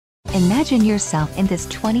Imagine yourself in this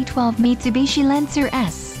 2012 Mitsubishi Lancer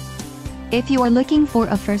S. If you are looking for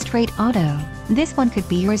a first-rate auto, this one could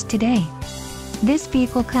be yours today. This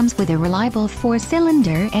vehicle comes with a reliable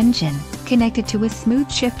 4-cylinder engine, connected to a smooth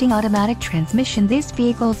shifting automatic transmission. This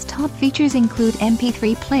vehicle's top features include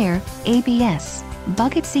MP3 player, ABS,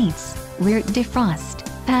 bucket seats, rear defrost,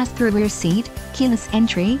 pass-through rear seat, keyless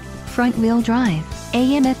entry, front-wheel drive,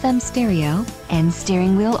 AM/FM stereo, and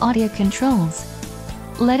steering wheel audio controls.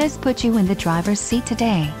 Let us put you in the driver's seat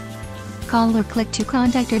today. Call or click to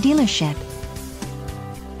contact our dealership.